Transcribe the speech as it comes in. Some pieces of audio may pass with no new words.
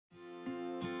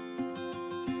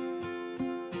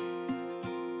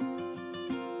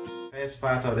First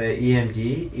part of the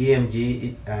EMG.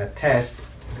 EMG test,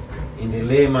 in the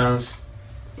layman's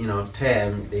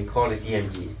term, they call it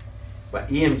EMG. But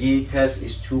EMG test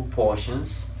is two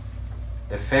portions.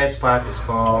 The first part is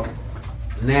called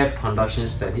nerve conduction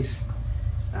studies,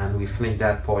 and we finished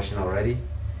that portion already.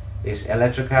 It's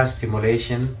electrical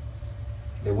stimulation.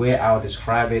 The way I would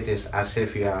describe it is as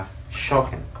if you are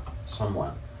shocking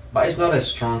someone, but it's not a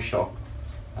strong shock.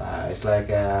 It's like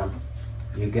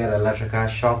you get electrical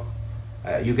shock.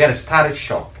 You get a static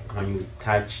shock when you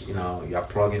touch, you are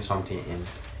plugging something in.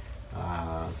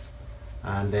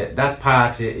 And that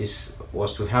part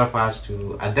was to help us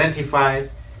to identify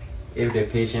if the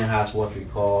patient has what we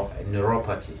call a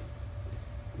neuropathy.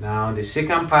 Now, the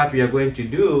second part we are going to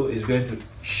do is going to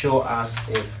show us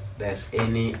if there's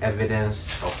any evidence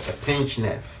of a pinched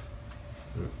nerve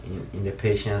in the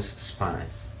patient's spine.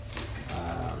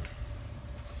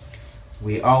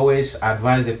 We always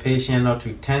advise the patient not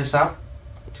to tense up,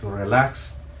 to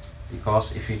relax,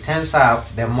 because if you tense up,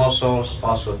 the muscles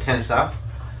also tense up,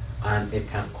 and it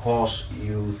can cause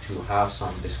you to have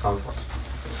some discomfort.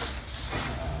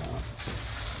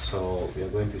 So we are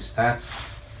going to start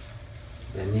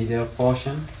the needle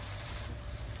portion.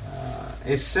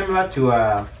 It's similar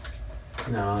to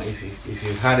if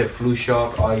you've had a flu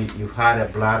shot or you've had a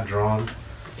blood drawn,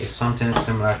 it's something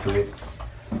similar to it.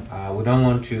 We don't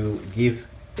want to give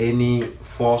any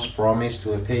false promise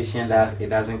to a patient that it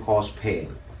doesn't cause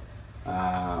pain,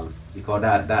 because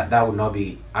that would not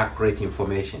be accurate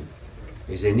information.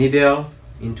 It's a needle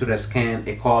into the skin.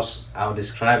 It causes, I'll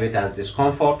describe it as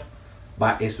discomfort,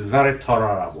 but it's very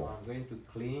tolerable. I'm going to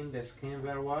clean the skin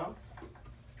very well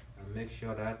and make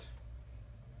sure that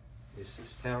it's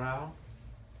sterile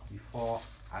before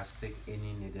I stick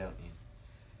any needle in.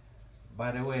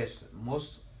 By the way,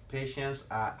 most patients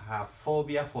have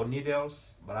phobia for needles,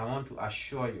 but I want to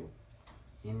assure you,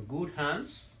 in good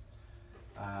hands,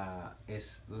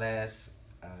 it's less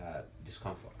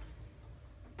discomfort.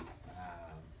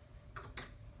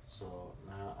 So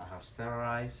now I have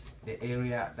sterilized the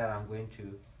area that I'm going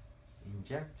to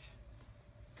inject.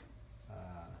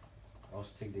 I'll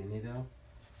stick the needle.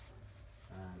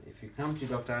 And if you come to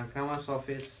Dr. Ankamah's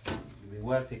office, you'll be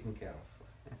well taken care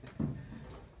of.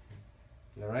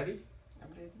 You ready? I'm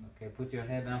ready. Okay, put your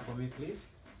head down for me, please,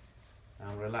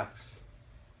 and relax.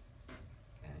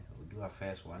 Okay, we'll do our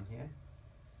first one here.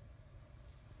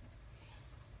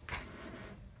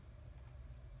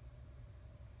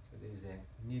 So this is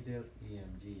a needle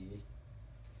EMG.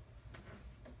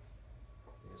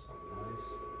 There's some noise.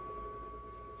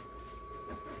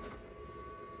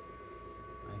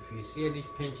 And if you see any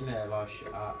pinch nerve,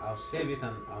 I'll save it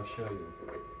and I'll show you.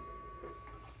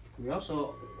 We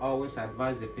also always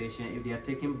advise the patient, if they are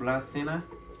taking blood thinner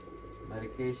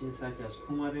medications such as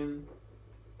Coumadin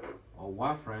or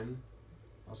warfarin,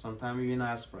 or sometimes even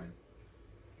aspirin,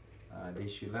 they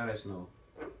should let us know,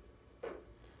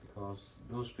 because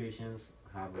those patients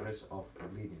have risk of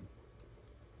bleeding.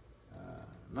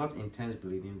 Not intense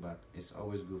bleeding, but it's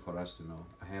always good for us to know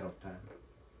ahead of time.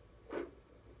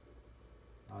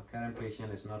 Our current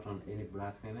patient is not on any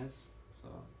blood thinners, so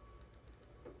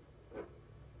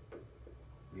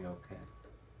we're okay.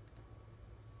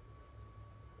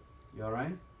 You all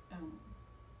right?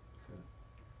 Good.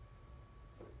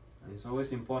 And it's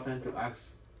always important to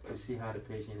ask to see how the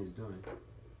patient is doing.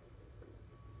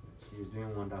 She's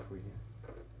doing wonderful here.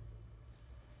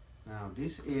 Now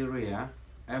this area,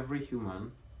 every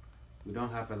human, we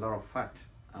don't have a lot of fat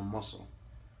and muscle.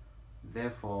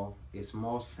 Therefore, it's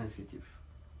more sensitive,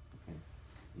 okay,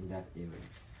 in that area.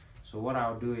 So what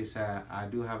I'll do is I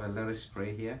do have a little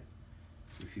spray here.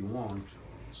 If you want,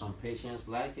 some patients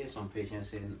like it, some patients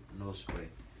say no spray.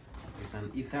 It's an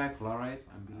ethyl chloride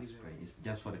and believe spray. It's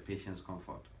just for the patient's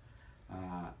comfort.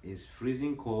 It's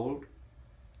freezing cold,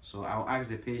 so I'll ask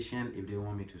the patient if they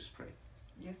want me to spray.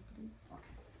 Yes, please. Okay.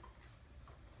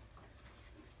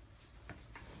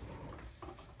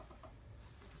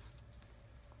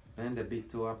 Bend the big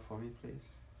toe up for me,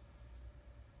 please.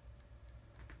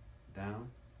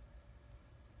 Down,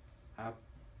 up,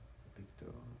 big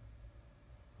toe.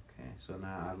 Okay, so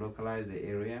now I localize the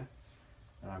area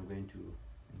that I'm going to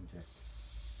inject.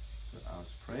 So I'll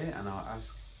spray and I'll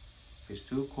ask if it's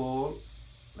too cold,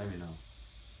 let me know.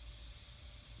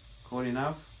 Cold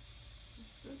enough?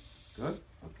 It's good. Good?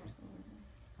 Okay.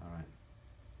 All right.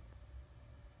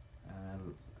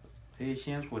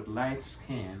 Patients with light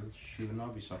skin should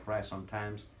not be surprised.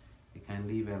 Sometimes it can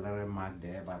leave a little mark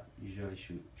there, but usually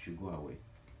should go away.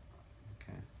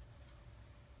 Okay.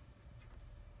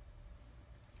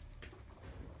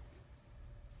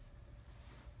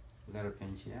 We got a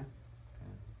pinch here.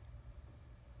 Okay.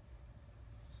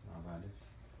 So about this.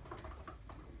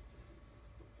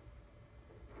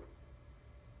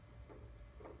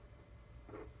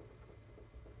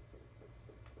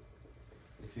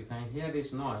 If you can hear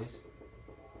this noise,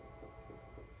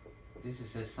 this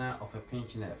is a sign of a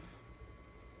pinched nerve.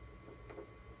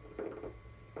 You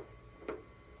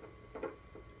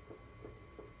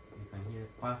can hear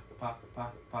pa pa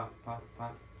pa pa pa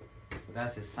pa.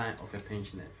 That's a sign of a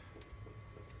pinched nerve.